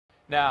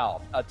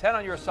Now, a 10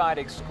 on your side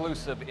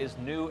exclusive is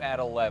new at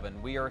 11.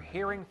 We are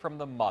hearing from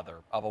the mother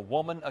of a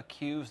woman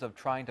accused of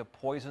trying to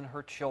poison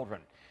her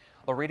children.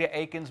 Loretta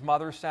Aiken's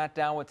mother sat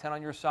down with 10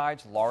 on your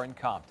side's Lauren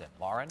Compton.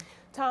 Lauren?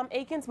 Tom,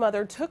 Aiken's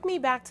mother took me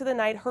back to the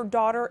night her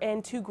daughter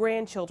and two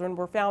grandchildren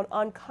were found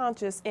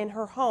unconscious in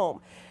her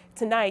home.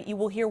 Tonight, you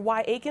will hear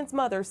why Aiken's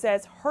mother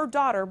says her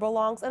daughter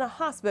belongs in a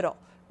hospital,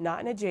 not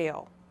in a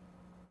jail.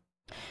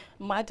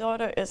 My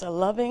daughter is a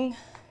loving,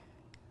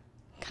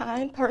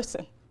 kind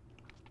person.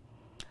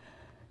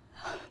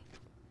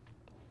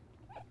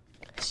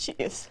 She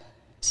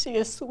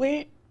is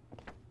sweet,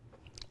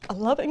 a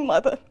loving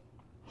mother.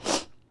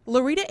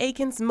 Loretta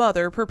Aiken's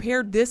mother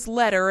prepared this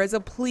letter as a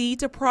plea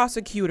to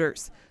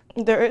prosecutors.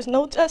 There is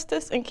no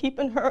justice in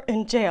keeping her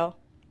in jail.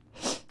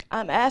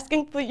 I'm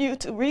asking for you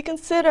to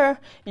reconsider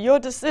your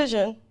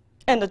decision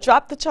and to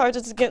drop the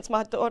charges against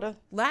my daughter.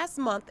 Last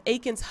month,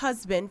 Aiken's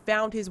husband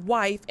found his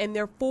wife and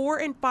their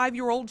 4- and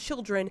 5-year-old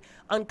children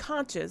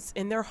unconscious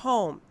in their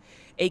home.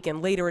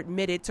 Aiken later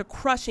admitted to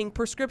crushing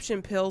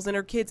prescription pills in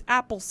her kids'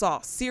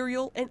 applesauce,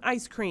 cereal, and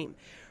ice cream.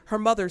 Her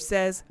mother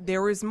says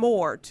there is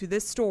more to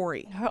this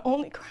story. Her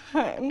only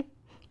crime,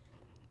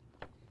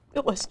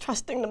 it was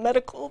trusting the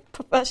medical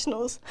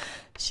professionals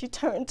she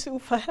turned to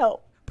for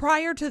help.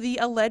 Prior to the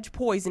alleged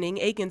poisoning,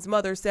 Aiken's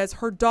mother says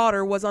her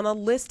daughter was on a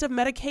list of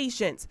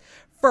medications.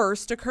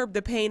 First, to curb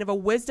the pain of a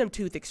wisdom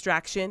tooth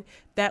extraction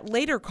that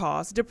later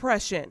caused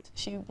depression.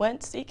 She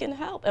went seeking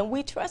help, and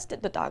we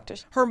trusted the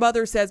doctors. Her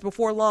mother says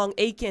before long,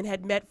 Aiken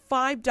had met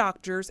 5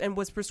 doctors and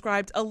was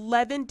prescribed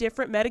 11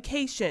 different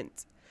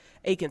medications.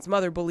 Aiken's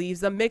mother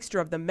believes a mixture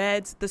of the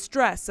meds, the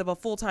stress of a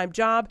full-time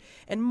job,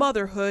 and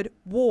motherhood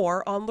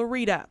wore on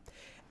Loretta.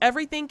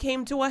 Everything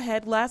came to a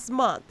head last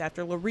month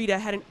after Loretta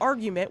had an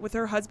argument with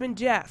her husband,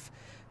 Jeff.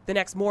 The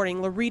next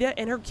morning, Loretta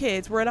and her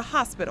kids were in a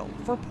hospital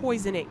for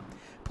poisoning.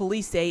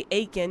 Police say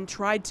Aiken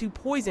tried to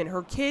poison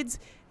her kids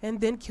and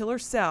then kill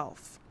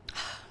herself.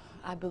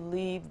 I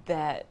believe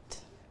that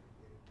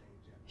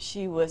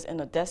she was in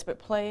a desperate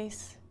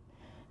place,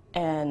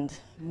 and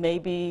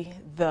maybe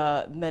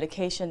the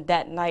medication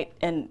that night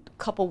and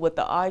coupled with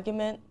the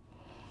argument,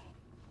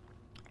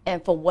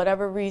 and for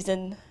whatever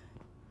reason,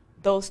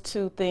 those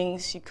two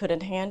things she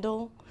couldn't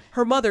handle.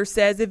 Her mother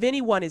says if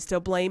anyone is to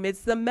blame,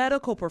 it's the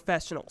medical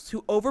professionals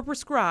who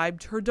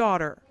overprescribed her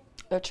daughter.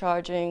 They're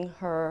charging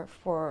her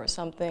for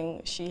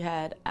something she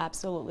had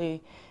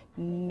absolutely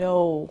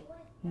no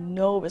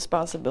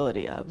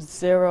responsibility of,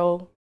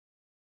 zero.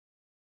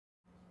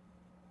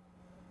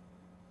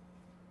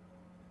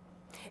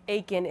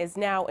 Aiken is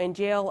now in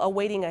jail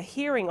awaiting a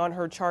hearing on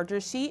her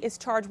charges. She is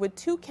charged with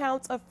 2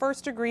 counts of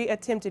first-degree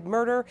attempted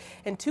murder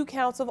and 2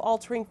 counts of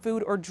altering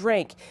food or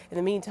drink. In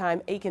the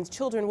meantime, Aiken's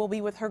children will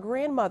be with her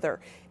grandmother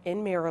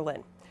in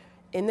Maryland.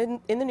 In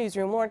the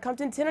newsroom, Lauren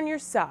Compton, 10 on your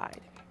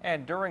side.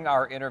 And during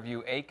our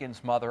interview,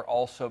 Aiken's mother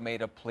also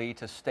made a plea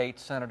to State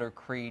Senator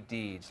Creed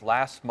Deeds.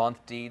 Last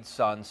month, Deeds'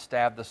 son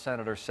stabbed the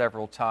senator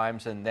several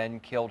times and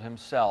then killed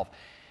himself.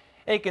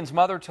 Aiken's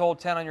mother told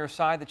 10 on your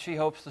side that she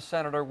hopes the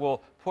senator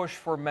will push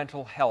for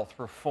mental health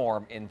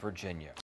reform in Virginia.